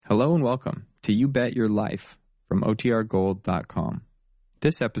Hello and welcome to You Bet Your Life from OTRGold.com.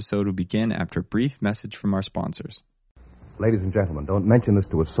 This episode will begin after a brief message from our sponsors. Ladies and gentlemen, don't mention this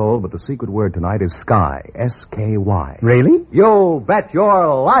to a soul, but the secret word tonight is Sky, S-K-Y. Really? You bet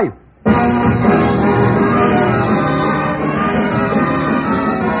your life!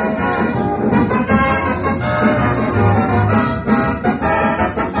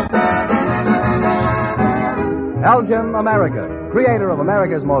 Elgin America, creator of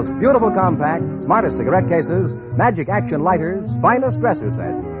America's most beautiful compacts, smartest cigarette cases, magic action lighters, finest dresser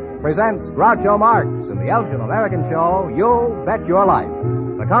sets, presents Groucho Marx in the Elgin American show, You Bet Your Life,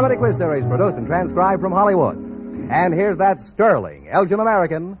 the comedy quiz series produced and transcribed from Hollywood. And here's that sterling Elgin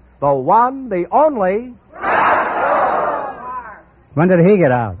American, the one, the only... Groucho Marx! When did he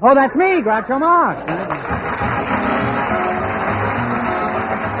get out? Oh, that's me, Groucho Marx.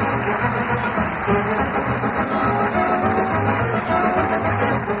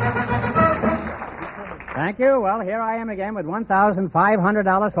 Thank you. Well, here I am again with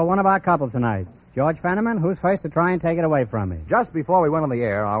 $1,500 for one of our couples tonight. George Fenneman, who's first to try and take it away from me? Just before we went on the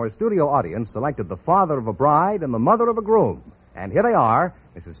air, our studio audience selected the father of a bride and the mother of a groom. And here they are,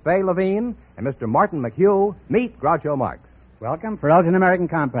 Mrs. Fay Levine and Mr. Martin McHugh. Meet Groucho Marx. Welcome for Elgin American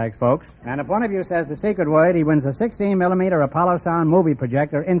Compacts, folks. And if one of you says the secret word, he wins a 16-millimeter Apollo Sound movie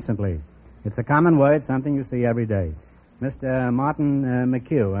projector instantly. It's a common word, something you see every day. Mr. Martin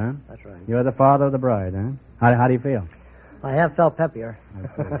McHugh, huh? That's right. You're the father of the bride, huh? How do you feel? I have felt peppier.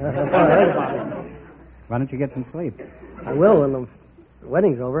 Why don't you get some sleep? I will when the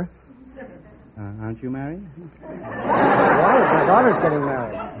wedding's over. Aren't you married? My daughter's getting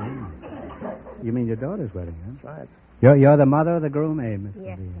married. You mean your daughter's wedding, huh? That's right. You're the mother of the groom, eh, Mr.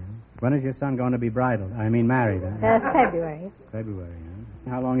 Yes. B, huh? When is your son going to be married, huh? February. February, huh?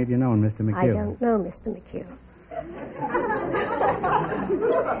 How long have you known Mr. McHugh? I don't know Mr. McHugh.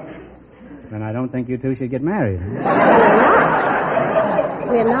 Then I don't think you two should get married. Huh?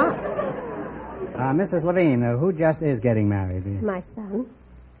 We're not. Mrs. Levine, who just is getting married? My son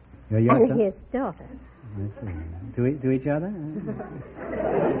Your and son? his daughter. I see. To each other?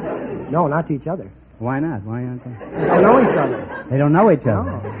 No, not to each other. Why not? Why aren't they? They don't know each other. They don't know each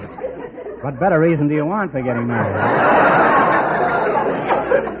other. No. What better reason do you want for getting married?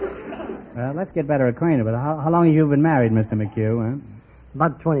 Let's get better acquainted with it. How long have you been married, Mr. McHugh? Huh?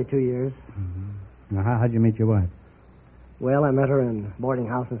 About 22 years. Mm-hmm. Now, how'd you meet your wife? Well, I met her in a boarding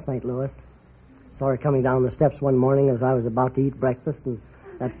house in St. Louis. Saw her coming down the steps one morning as I was about to eat breakfast, and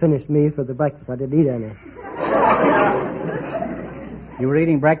that finished me for the breakfast. I didn't eat any. You were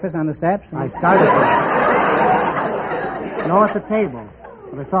eating breakfast on the steps? I started to. No, at the table.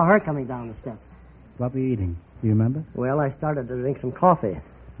 But I saw her coming down the steps. What were you eating? Do you remember? Well, I started to drink some coffee.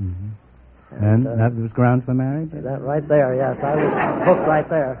 Mm-hmm. And that was grounds for marriage? That right there, yes. I was hooked right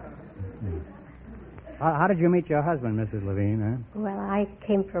there. How did you meet your husband, Mrs. Levine? Huh? Well, I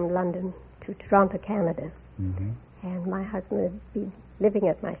came from London to Toronto, Canada. Mm-hmm. And my husband had been living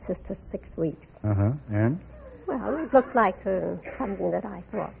at my sister's 6 weeks. Uh-huh. And? Well, it looked like something that I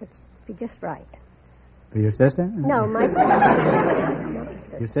thought would be just right. For your sister? No, my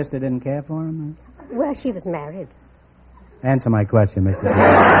sister. Your sister didn't care for him? Huh? Well, she was married. Answer my question, Mrs.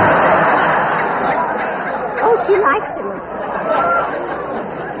 Levine. Oh, she liked him.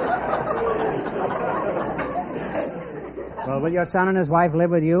 Well, will your son and his wife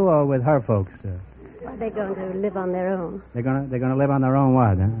live with you or with her folks? Well, they're going to live on their own. They're going to live on their own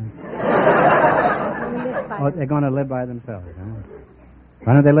what, huh? They're going to live by themselves, huh?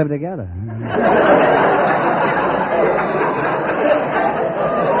 Why don't they live together? Huh?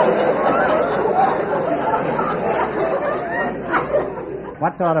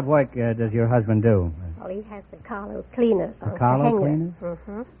 What sort of work does your husband do? Well, he has the Carlo cleaners. The Carlo cleaners?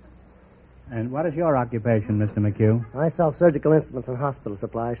 Mm-hmm. And what is your occupation, Mr. McHugh? I sell surgical instruments and hospital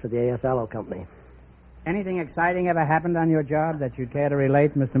supplies for the A.S. Allo Company. Anything exciting ever happened on your job that you'd care to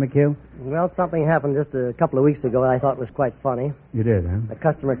relate, Mr. McHugh? Well, something happened just a couple of weeks ago that I thought was quite funny. You did, huh? A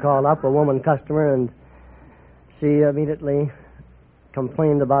customer called up, a woman customer, and she immediately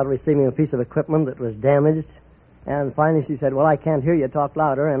complained about receiving a piece of equipment that was damaged. And finally she said, well, I can't hear you, talk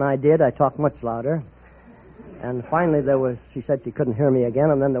louder. And I did. I talked much louder. And finally she said she couldn't hear me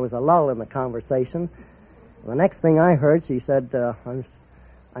again, and then there was a lull in the conversation. The next thing I heard, she said,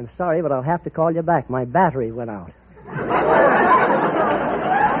 I'm sorry, but I'll have to call you back. My battery went out.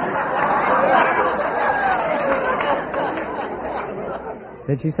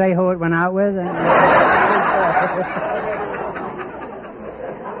 Did she say who it went out with?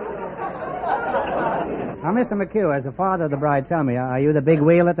 Now, Mr. McHugh, as the father of the bride, tell me, are you the big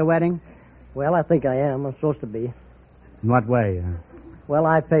wheel at the wedding? Well, I think I am. I'm supposed to be. In what way? Well,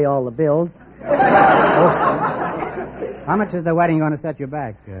 I pay all the bills. How much is the wedding going to set you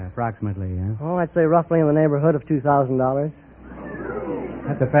back, approximately? Oh, I'd say roughly in the neighborhood of $2,000.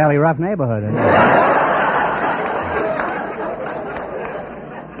 That's a fairly rough neighborhood, isn't it?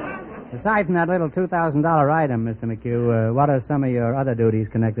 Aside from that little $2,000 item, Mr. McHugh, what are some of your other duties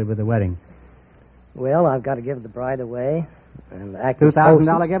connected with the wedding? Well, I've got to give the bride away and act as $2,000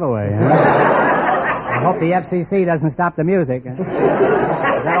 hostess. giveaway, I hope the FCC doesn't stop the music. Is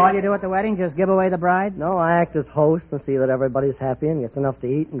that all you do at the wedding, just give away the bride? No, I act as host and see that everybody's happy and gets enough to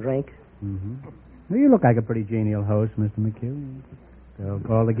eat and drink. Mm-hmm. Well, you look like a pretty genial host, Mr. McHugh. So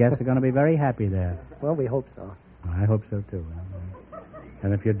all the guests are going to be very happy there. Well, we hope so. I hope so, too.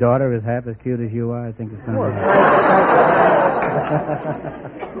 And if your daughter is half as cute as you are, I think it's going to be...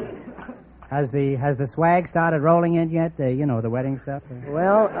 Has the swag started rolling in yet? The wedding stuff?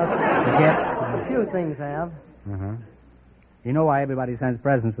 Well, The gifts? a few things have. Uh-huh. You know why everybody sends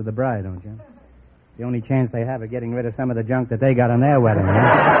presents to the bride, don't you? The only chance they have of getting rid of some of the junk that they got on their wedding.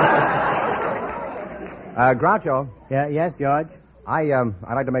 Groucho, Yes, George? I'd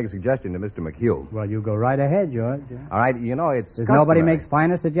like to make a suggestion to Mr. McHugh. Well, you go right ahead, George. All right, it's There's customary. nobody makes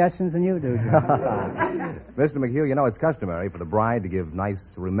finer suggestions than you do, George. Mr. McHugh, it's customary for the bride to give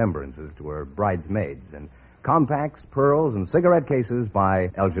nice remembrances to her bridesmaids. And compacts, pearls, and cigarette cases by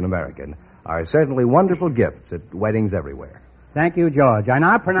Elgin American are certainly wonderful gifts at weddings everywhere. Thank you, George. I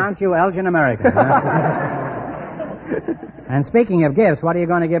now pronounce you Elgin American. And speaking of gifts, what are you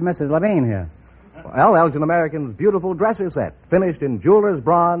going to give Mrs. Levine here? Well, Elgin American's beautiful dresser set, finished in jeweler's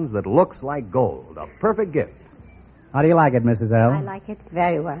bronze that looks like gold. A perfect gift. How do you like it, Mrs. L? I like it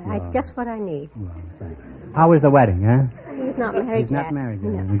very well. It's just what I need. Well, thanks. How was the wedding, huh? He's not married He's yet. not married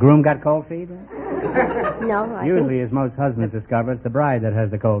yet. No. The groom got cold feet? No, I Usually, think... as most husbands discover, it's the bride that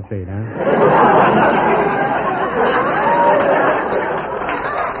has the cold feet, huh?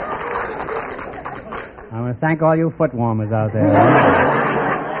 I want to thank all you foot warmers out there.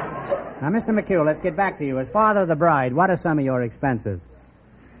 Now, Mr. McHugh, let's get back to you. As father of the bride, what are some of your expenses?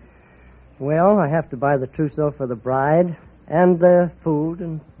 Well, I have to buy the trousseau for the bride and the food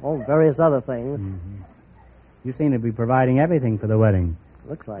and all various other things. Mm-hmm. You seem to be providing everything for the wedding.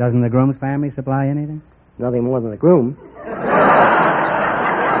 Looks like Doesn't the groom's family supply anything? nothing more than the groom.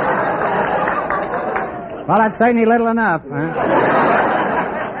 Well, that's certainly little enough, huh?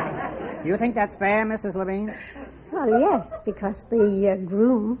 You think that's fair, Mrs. Levine? Well, yes, because the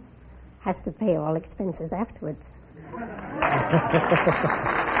groom has to pay all expenses afterwards.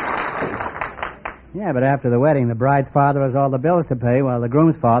 Yeah, but after the wedding, the bride's father has all the bills to pay, while the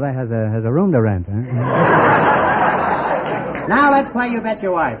groom's father has a room to rent, huh? Now let's play You Bet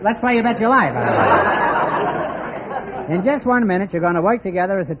Your Wife. Let's play You Bet Your Life. In just 1 minute, you're going to work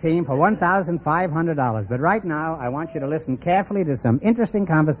together as a team for $1,500. But right now, I want you to listen carefully to some interesting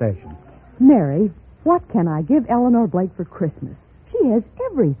conversation. Mary, what can I give Eleanor Blake for Christmas? She has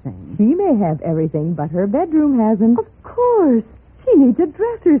everything. She may have everything, but her bedroom hasn't. Of course. She needs a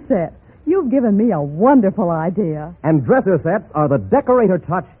dresser set. You've given me a wonderful idea. And dresser sets are the decorator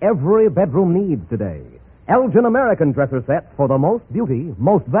touch every bedroom needs today. Elgin American dresser sets for the most beauty,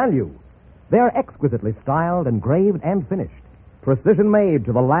 most value. They're exquisitely styled, engraved, and finished. Precision made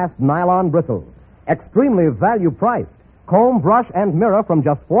to the last nylon bristle. Extremely value priced. Comb, brush, and mirror from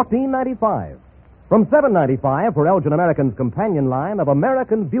just $14.95. From $7.95 for Elgin American's companion line of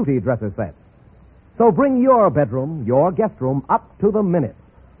American Beauty dresser sets. So bring your bedroom, your guest room, up to the minute.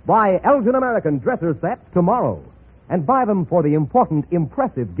 Buy Elgin American dresser sets tomorrow. And buy them for the important,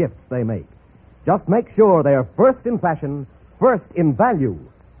 impressive gifts they make. Just make sure they're first in fashion, first in value.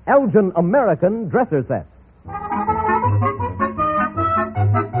 Elgin American dresser sets.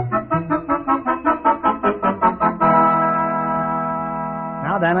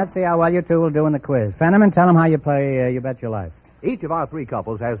 Now then, let's see how well you two will do in the quiz. Fenneman, tell them how you play You Bet Your Life. Each of our three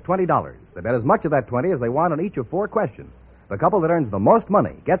couples has $20. They bet as much of that 20 as they want on each of 4 questions. The couple that earns the most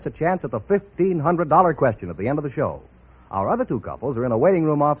money gets a chance at the $1,500 question at the end of the show. Our other 2 couples are in a waiting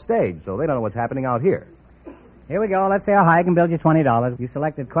room off stage, so they don't know what's happening out here. Here we go. Let's see how high I can build you $20. You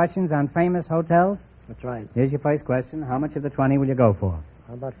selected questions on famous hotels. That's right. Here's your first question. How much of the 20 will you go for?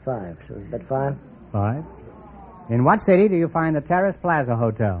 How about 5? Should we bet 5? 5. In what city do you find the Terrace Plaza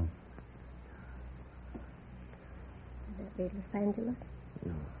Hotel? Los Angeles?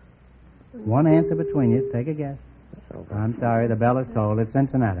 One answer between you. Take a guess. So, I'm sorry, the bell is tolled. It's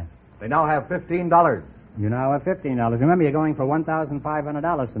Cincinnati. They now have $15. You now have $15. Remember, you're going for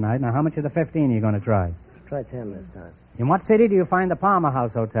 $1,500 tonight. Now, how much of the 15 are you going to try? let's try 10 this time. In what city do you find the Palmer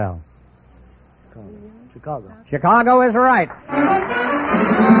House Hotel? Chicago. Chicago is right.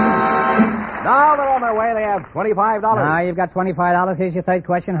 Now they're on their way. They have $25. Now you've got $25. Here's your third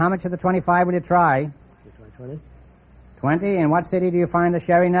question. How much of the 25 will you try? 20. 20. In what city do you find the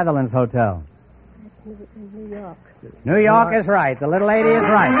Sherry Netherlands Hotel? New York. New York is right. The little lady is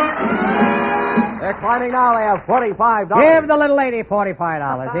right. They're climbing now. They have $45. Give the little lady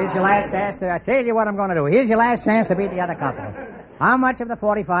 $45. Here's your last chance. I tell you what I'm going to do. Here's your last chance to beat the other couple. How much of the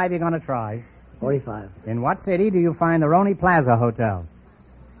 45 are you going to try? 45. In what city do you find the Roni Plaza Hotel?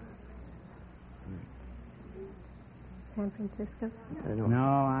 San Francisco. No,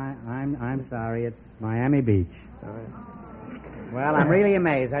 I'm sorry. It's Miami Beach. All right. Well, I'm really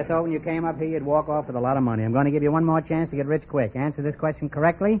amazed. I thought when you came up here you'd walk off with a lot of money. I'm going to give you one more chance to get rich quick. Answer this question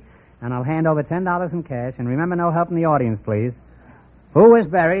correctly, and I'll hand over $10 in cash. And remember, no help in the audience, please. Who is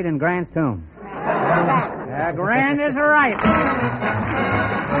buried in Grant's tomb? Grant is right.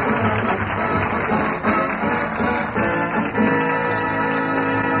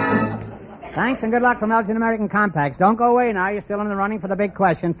 Thanks and good luck from Elgin American Compacts. Don't go away now. You're still in the running for the big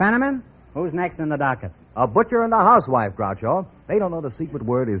question. Fenneman, who's next in the docket? A butcher and a housewife, Groucho. They don't know the secret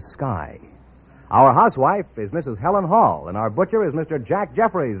word is sky. Our housewife is Mrs. Helen Hall, and our butcher is Mr. Jack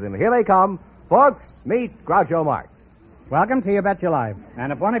Jeffries. And here they come. Folks, meet Groucho Marx. Welcome to You Bet Your Life.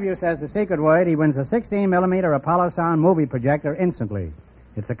 And if one of you says the secret word, he wins a 16-millimeter Apollo sound movie projector instantly.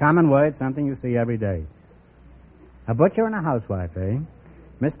 It's a common word, something you see every day. A butcher and a housewife, eh?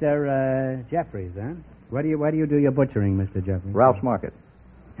 Mr. Jeffries, eh? Where do you do your butchering, Mr. Jeffries? Ralph's Market.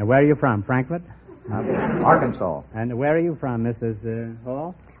 And where are you from, Frankfurt? Arkansas. And where are you from, Mrs.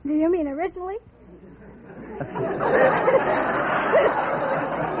 Hall? Do you mean originally?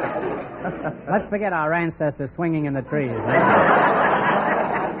 Let's forget our ancestors swinging in the trees.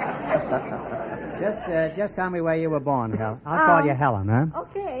 Just tell me where you were born, Helen. I'll call you Helen, huh?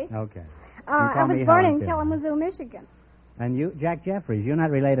 Okay. Okay. I was born in Kalamazoo, Michigan. And you, Jack Jeffries, you're not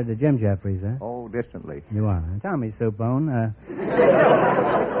related to Jim Jeffries, huh? Oh, distantly. You are. Tell me, Soup Bone,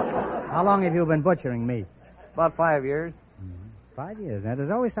 how long have you been butchering meat? About 5 years. 5 years. Now, there's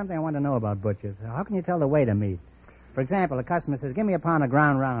always something I want to know about butchers. How can you tell the weight of meat? For example, a customer says, give me a pound of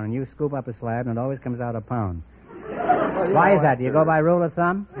ground round, and you scoop up a slab, and it always comes out a pound. Why is that? Do you go by rule of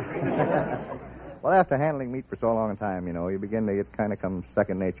thumb? Well, after handling meat for so long a time, you begin to, it kind of comes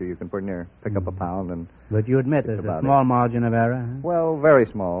second nature. You can pretty near pick up a pound and... But you admit there's a small margin of error, huh? Well, very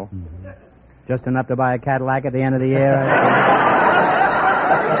small. Mm-hmm. Just enough to buy a Cadillac at the end of the year?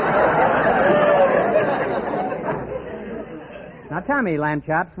 Now tell me, Lamb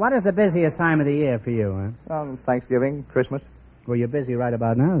Chops, what is the busiest time of the year for you, huh? Thanksgiving, Christmas. Well, you're busy right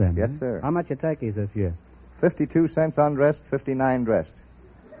about now, then. Yes, huh? sir. How much are turkeys this year? 52 cents undressed, 59 dressed.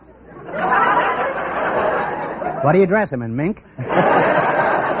 What do you dress them in, mink?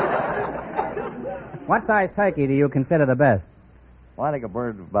 What size turkey do you consider the best? Well, I think a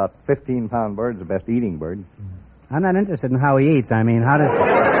bird, about 15-pound bird, is the best eating bird. I'm not interested in how he eats. I mean, how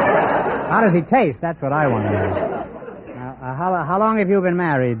does he taste? That's what I want to know. How long have you been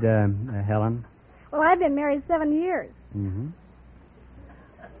married, Helen? Well, I've been married 7 years. Mm-hmm.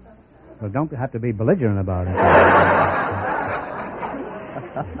 Well, don't have to be belligerent about it.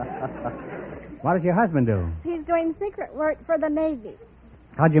 What does your husband do? He's doing secret work for the Navy.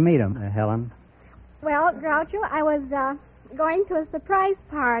 How'd you meet him, Helen? Well, Groucho, I was going to a surprise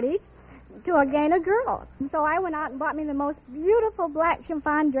party to gain a girl. So I went out and bought me the most beautiful black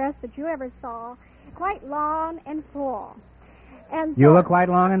chiffon dress that you ever saw, quite long and full. And so, you were quite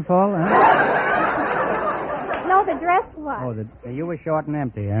long and full, huh? No, the dress was. Oh, you were short and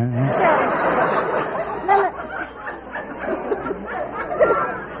empty, huh? Sure.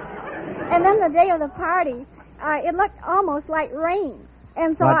 And then the day of the party, it looked almost like rain.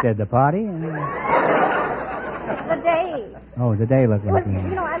 And so what did the party? The day. Oh, the day looked like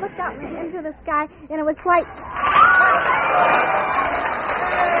rain. I looked out into the sky, and it was quite...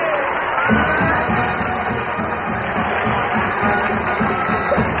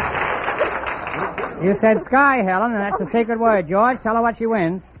 You said sky, Helen, and that's the secret word. George, tell her what she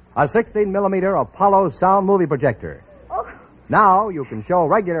wins. A 16-millimeter Apollo sound movie projector. Oh. Now you can show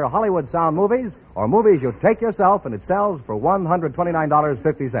regular Hollywood sound movies or movies you take yourself, and it sells for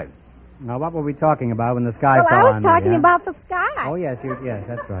 $129.50. Now, what were we talking about when the sky fell on me? Well, I was talking about the sky. Oh, yes,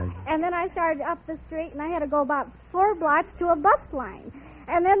 that's right. And then I started up the street, and I had to go about 4 blocks to a bus line.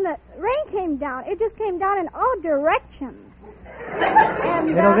 And then the rain came down. It just came down in all directions. And,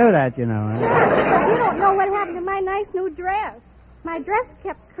 it'll do that, you know. Sure, but you don't know what happened to my nice new dress. My dress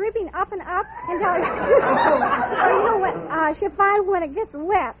kept creeping up and up until what chiffon when it gets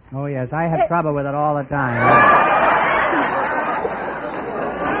wet. Oh, yes, I have trouble with it all the time.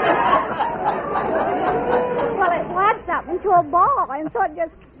 Well, it wads up into a ball, and so it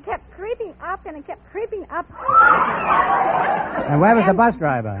just kept creeping up, and it kept creeping up. And where was the bus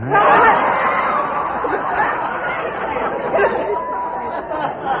driver? Huh?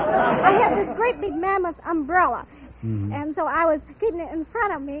 I had this great big mammoth umbrella, Mm-hmm. and so I was keeping it in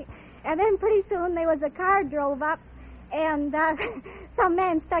front of me, and then pretty soon there was a car drove up, and some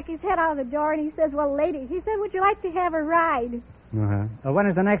man stuck his head out of the door, and he says, well, lady, he said, would you like to have a ride? Uh-huh. Well, when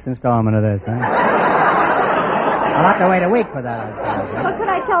is the next installment of this, huh? I'll have to wait a week for that, I suppose. Well, could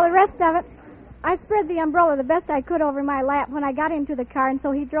I tell the rest of it? I spread the umbrella the best I could over my lap when I got into the car, and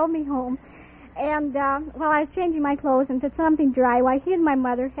so he drove me home. And while I was changing my clothes into something dry, why, he and my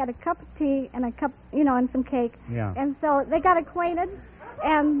mother had a cup of tea and a cup, and some cake. Yeah. And so they got acquainted,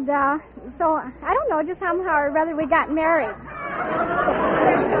 and so I don't know, just somehow or rather we got married.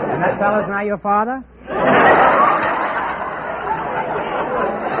 And that fellow's now your father?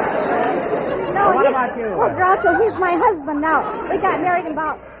 No, What about you? Well, Groucho, he's my husband now. We got married in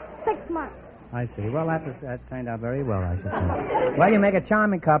about 6 months. I see. Well, that turned out very well, I should say. Well, you make a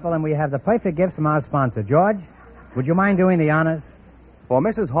charming couple, and we have the perfect gifts from our sponsor. George, would you mind doing the honors? For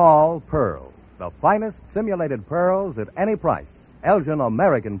Mrs. Hall, pearls. The finest simulated pearls at any price. Elgin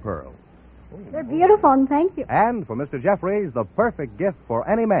American pearls. They're beautiful, and thank you. And for Mr. Jeffries, the perfect gift for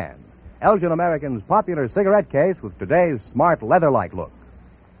any man. Elgin American's popular cigarette case with today's smart leather-like look.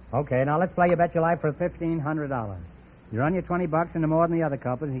 Okay, now let's play You Bet Your Life for $1,500. You run your $20 into more than the other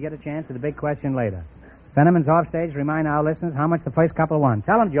couples, and you get a chance at the big question later. Fenneman's off stage. Remind our listeners how much the first couple won.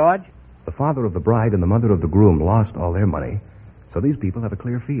 Tell them, George. The father of the bride and the mother of the groom lost all their money, so these people have a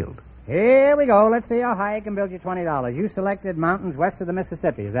clear field. Here we go. Let's see how high I can build you $20. You selected mountains west of the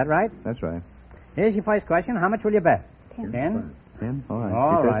Mississippi. Is that right? That's right. Here's your first question. How much will you bet? 10. 10? 10? All right.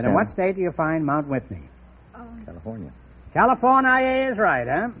 All She says right. 10. In what state do you find Mount Whitney? California. California is right,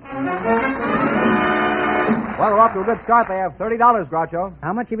 huh? Well, we're off to a good start. They have $30, Groucho.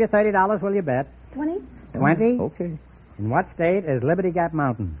 How much of your $30 will you bet? 20? 20? Okay. In what state is Liberty Gap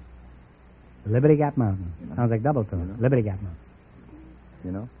Mountain? Liberty Gap Mountain. Sounds like double tone. Liberty Gap Mountain.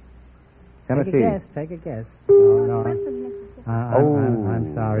 You know? Take a Tennessee. guess. Take a guess. No. West of Mississippi.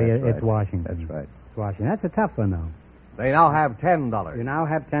 I'm sorry. That's It's right. Washington. That's right. It's Washington. That's a tough one, though. They now have $10. You now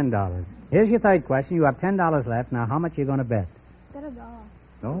have $10. Here's your third question. You have $10 left. Now, how much are you going to bet? Bet $1.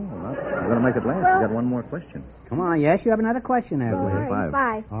 No, not. We're going to make it last. Well- We got one more question. Come on. Yes, you have another question there, All please. right,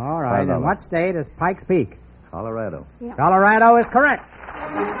 Five. 5. All right. $5. In what state is Pikes Peak? Colorado. Yeah. Colorado is correct.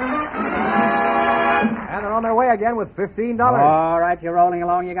 And they're on their way again with $15. All right, you're rolling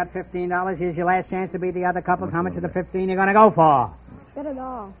along. You got $15. Here's your last chance to beat the other couples. How much of the 15 you going to go for? Bet $1.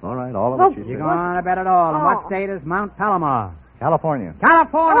 All right, all of Oh. it. She You're said. going to bet it all. In what Oh. state is Mount Palomar? California.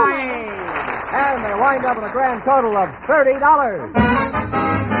 California! And they wind up with a grand total of $30.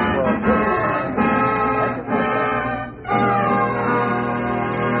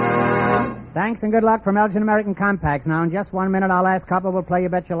 Thanks and good luck from Elgin American Compacts. Now, in just 1 minute, our last couple will play You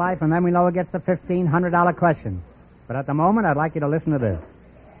Bet Your Life, and then we know who gets the $1,500 question. But at the moment, I'd like you to listen to this.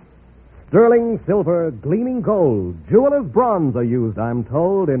 Sterling silver, gleaming gold, jeweler's bronze are used, I'm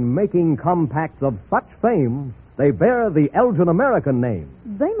told, in making compacts of such fame, they bear the Elgin American name.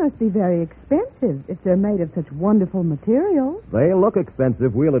 They must be very expensive if they're made of such wonderful materials. They look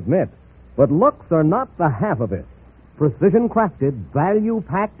expensive, we'll admit, but looks are not the half of it. Precision crafted, value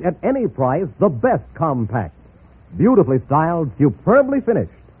packed at any price, the best compact. Beautifully styled, superbly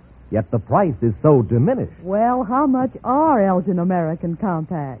finished. Yet the price is so diminished. Well, how much are Elgin American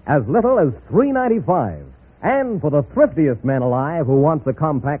Compacts? As little as $3.95. And for the thriftiest man alive who wants a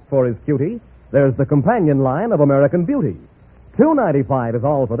compact for his cutie, there's the companion line of American Beauty. $2.95 is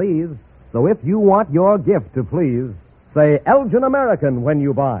all for these. So if you want your gift to please, say Elgin American when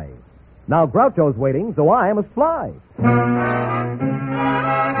you buy. Now Groucho's waiting, so I must fly.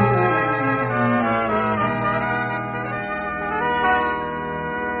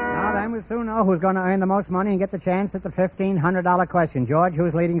 Now then, we'll soon know who's going to earn the most money and get the chance at the $1,500 question. George,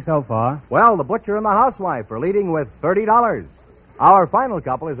 who's leading so far? Well, the butcher and the housewife are leading with $30. Our final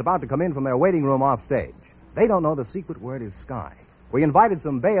couple is about to come in from their waiting room off stage. They don't know the secret word is sky. We invited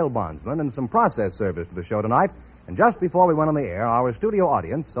some bail bondsmen and some process servers to the show tonight, and just before we went on the air, our studio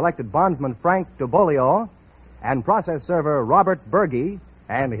audience selected bondsman Frank Tobolio and process server Robert Berge,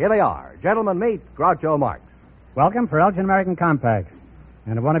 and here they are. Gentlemen, meet Groucho Marx. Welcome for Elgin American Compacts.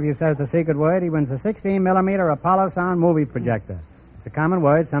 And if one of you says the secret word, he wins a 16-millimeter Apollo Sound movie projector. It's a common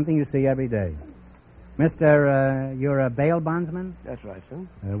word, something you see every day. Mister, you're a bail bondsman? That's right, son.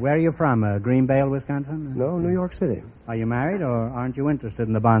 Where are you from? Greenvale, Wisconsin? No, New York City. Are you married, or aren't you interested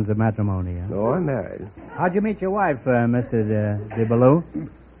in the bonds of matrimony? No, I'm married. How'd you meet your wife, Mr. De Baloo?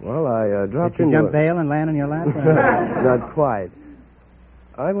 Well, I dropped Did in. you jump bail and land on your lap? Not quite.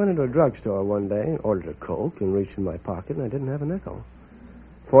 I went into a drugstore one day and ordered a Coke and reached in my pocket, and I didn't have a nickel.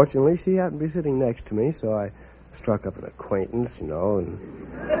 Fortunately, she happened to be sitting next to me, so I struck up an acquaintance, and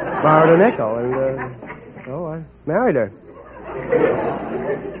borrowed a nickel, and so I married her.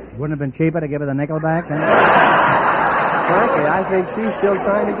 Wouldn't have been cheaper to give her the nickel back? Huh? Frankly, I think she's still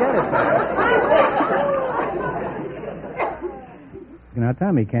trying to get it back. Now,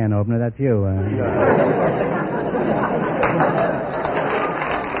 tell me, can opener, that's you.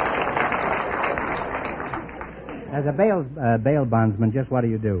 As a bail bondsman, just what do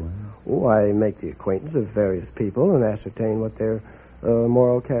you do? Oh, I make the acquaintance of various people and ascertain what their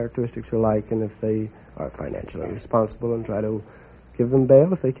moral characteristics are like, and if they are financially responsible, and try to give them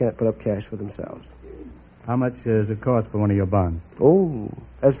bail if they can't put up cash for themselves. How much does it cost for one of your bonds? Oh,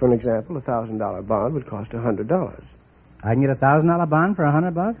 as for an example, a $1,000 bond would cost $100. I can get a $1,000 bond for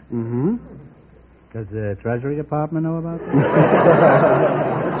 $100? Mm-hmm. Does the Treasury Department know about that?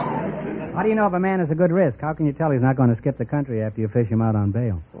 How do you know if a man is a good risk? How can you tell he's not going to skip the country after you fish him out on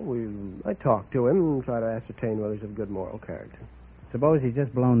bail? Well, I talk to him and try to ascertain whether he's of good moral character. Suppose he's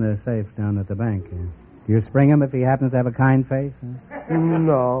just blown the safe down at the bank. Do you spring him if he happens to have a kind face?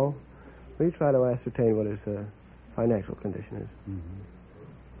 No. We try to ascertain what his financial condition is. Mm-hmm.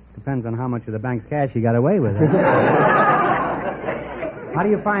 Depends on how much of the bank's cash he got away with. How do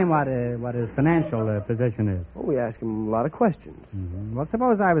you find what his financial position is? Well, we ask him a lot of questions. Mm-hmm. Well,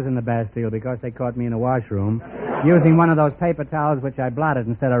 suppose I was in the Bastille because they caught me in a washroom using one of those paper towels which I blotted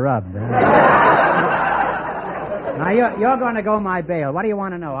instead of rubbed. Now, you're going to go my bail. What do you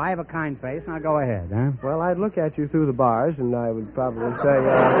want to know? I have a kind face. Now, go ahead, huh? Well, I'd look at you through the bars, and I would probably say,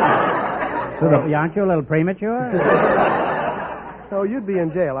 aren't you a little premature? No, you'd be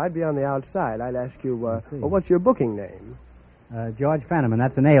in jail. I'd be on the outside. I'd ask you, well, what's your booking name? George Fenneman.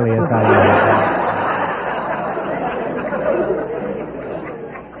 That's an alias I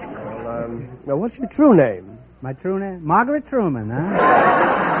use. Now, what's your true name? My true name? Margaret Truman, huh?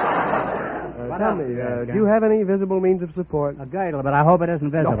 Tell me, do you have any visible means of support? A girdle, but I hope it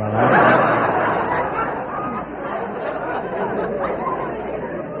isn't visible. No.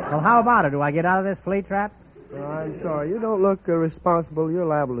 Well, how about it? Do I get out of this flea trap? I'm sorry. You don't look responsible. You're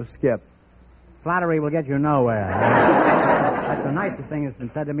liable to skip. Flattery will get you nowhere. That's the nicest thing that's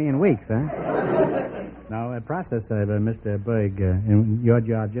been said to me in weeks, huh? Now, process server, Mr. Berg, in your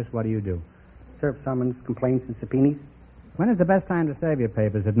job, just what do you do? Serve summons, complaints, and subpoenas. When is the best time to serve your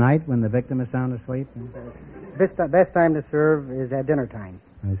papers? At night, when the victim is sound asleep? Best time to serve is at dinner time.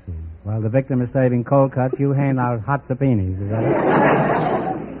 I see. While the victim is serving cold cuts, you hand out hot subpoenas, is that it?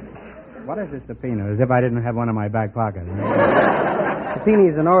 What is a subpoena? As if I didn't have one in my back pocket. Subpoena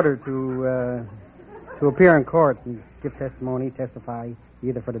is an order to appear in court and give testimony, testify,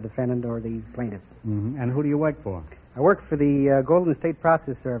 either for the defendant or the plaintiff. Mm-hmm. And who do you work for? I work for the Golden State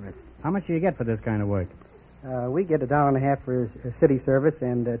Process Service. How much do you get for this kind of work? We get $1.50 for city service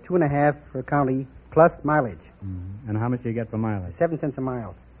and $2.50 for county, plus mileage. Mm-hmm. And how much do you get for mileage? 7 cents a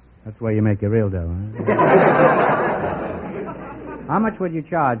mile. That's where you make your real dough, huh? How much would you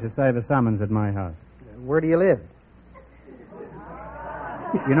charge to serve a summons at my house? Where do you live?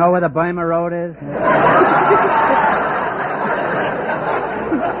 You know where the Burma Road is?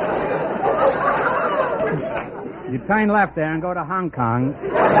 You turn left there and go to Hong Kong,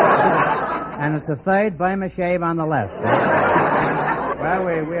 and it's the third Burma shave on the left. Well,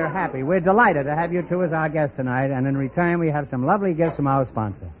 we're happy. We're delighted to have you two as our guests tonight, and in return, we have some lovely gifts from our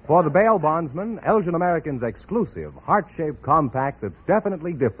sponsor. For the bail bondsman, Elgin American's exclusive heart-shaped compact that's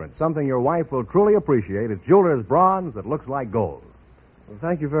definitely different. Something your wife will truly appreciate. It's jeweler's bronze that looks like gold. Well,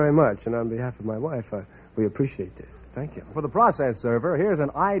 thank you very much, and on behalf of my wife, we appreciate this. Thank you. For the process server, here's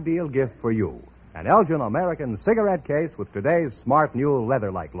an ideal gift for you. An Elgin American cigarette case with today's smart new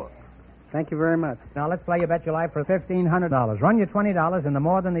leather-like look. Thank you very much. Now, let's play You Bet Your Life for $1,500. Run your $20 into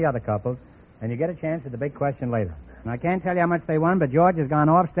more than the other couples, and you get a chance at the big question later. And I can't tell you how much they won, but George has gone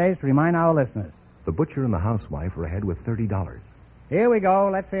off stage to remind our listeners. The butcher and the housewife are ahead with $30. Here we go.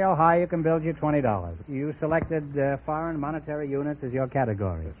 Let's see how high you can build your $20. You selected foreign monetary units as your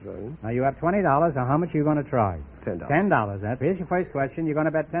category. That's right. Now, you have $20. Now, how much are you going to try? $10. $10. Here's your first question. You're going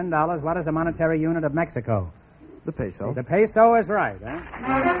to bet $10. What is the monetary unit of Mexico? The peso. The peso is right, huh?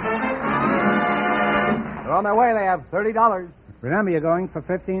 They're on their way. They have $30. Remember, you're going for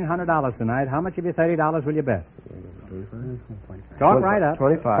 $1,500 tonight. How much of your $30 will you bet? 25. Talk right up.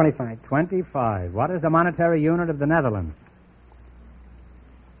 25. 25. What is the monetary unit of the Netherlands?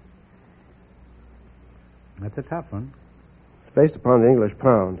 That's a tough one. It's based upon the English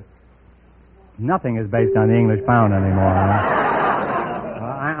pound. Nothing is based on the English pound anymore. Huh?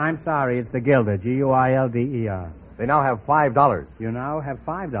 I'm sorry. It's the guilder. Guilder. They now have $5. You now have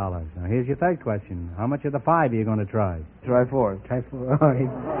 $5. Now, here's your third question. How much of the 5 are you going to try? Try 4. Try for. Oh,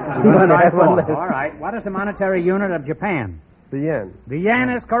 You're going to try 4. All right. What is the monetary unit of Japan? The yen. The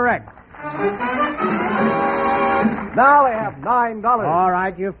yen is correct. Now they have $9. All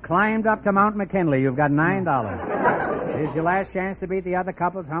right, you've climbed up to Mount McKinley. You've got $9. Here's your last chance to beat the other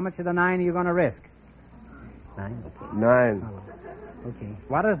couples. How much of the 9 are you going to risk? 9. 9. Okay.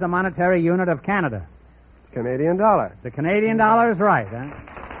 What is the monetary unit of Canada? Canadian dollar. The Canadian dollar is right, huh?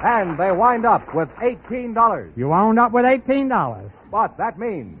 And they wind up with $18. You wound up with $18. But that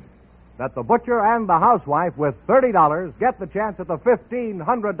means that the butcher and the housewife with $30 get the chance at the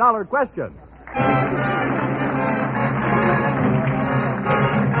 $1,500 question.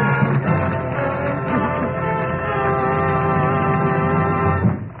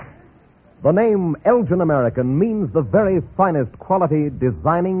 The name Elgin American means the very finest quality,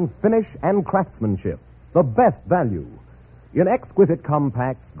 designing, finish, and craftsmanship. The best value. In exquisite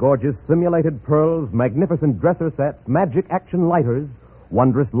compacts, gorgeous simulated pearls, magnificent dresser sets, magic action lighters,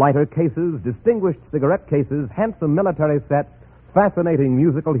 wondrous lighter cases, distinguished cigarette cases, handsome military sets, fascinating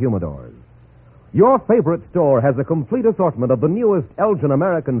musical humidors. Your favorite store has a complete assortment of the newest Elgin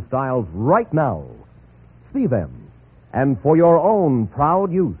American styles right now. See them. And for your own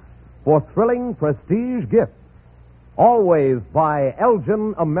proud use, for thrilling prestige gifts, always buy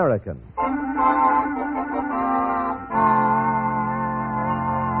Elgin American.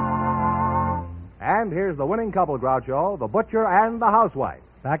 And here's the winning couple, Groucho, the butcher and the housewife.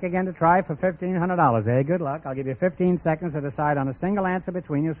 Back again to try for $1,500, eh? Good luck. I'll give you 15 seconds to decide on a single answer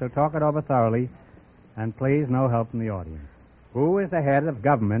between you, so talk it over thoroughly. And please, no help from the audience. Who is the head of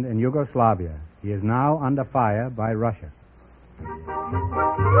government in Yugoslavia? He is now under fire by Russia.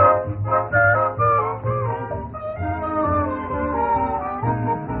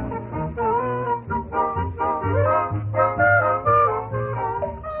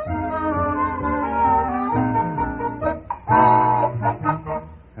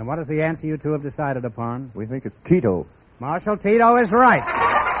 And what is the answer you two have decided upon? We think it's Tito. Marshal Tito is right.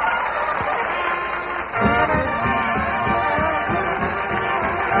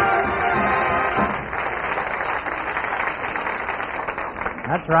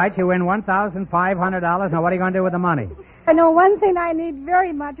 That's right. You win $1,500. Now, what are you going to do with the money? I know one thing I need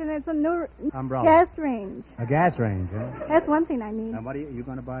very much, and it's a new Umbrella. gas range. A gas range, huh? That's one thing I need. Now, what are you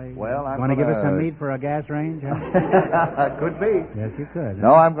going to buy? Well, I'm Want to give us some gonna- meat for a gas range? Huh? Could be. Yes, you could.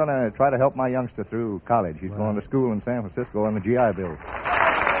 No, I'm going to try to help my youngster through college. He's going to school in San Francisco on the GI Bill.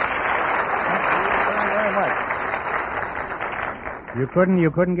 You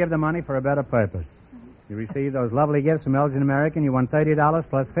couldn't give the money for a better purpose. You received those lovely gifts from Elgin American. You won $30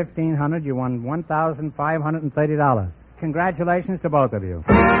 plus $1,500. You won $1,530. Congratulations to both of you.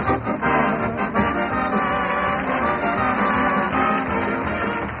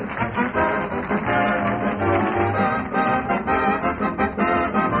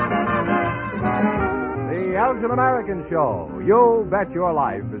 The Elgin American Show, You Bet Your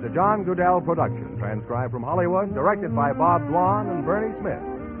Life, is a John Goodell production, transcribed from Hollywood, directed by Bob Dwan and Bernie Smith.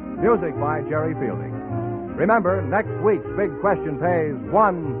 Music by Jerry Fielding. Remember, next week's big question pays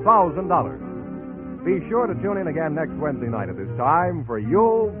 $1,000. Be sure to tune in again next Wednesday night at this time for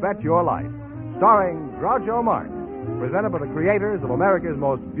You Bet Your Life, starring Groucho Marx, presented by the creators of America's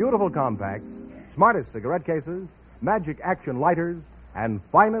most beautiful compacts, smartest cigarette cases, magic action lighters, and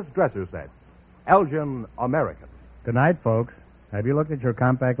finest dresser sets. Elgin American. Good night, folks. Have you looked at your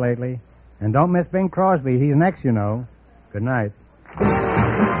compact lately? And don't miss Bing Crosby. He's next, you know. Good night.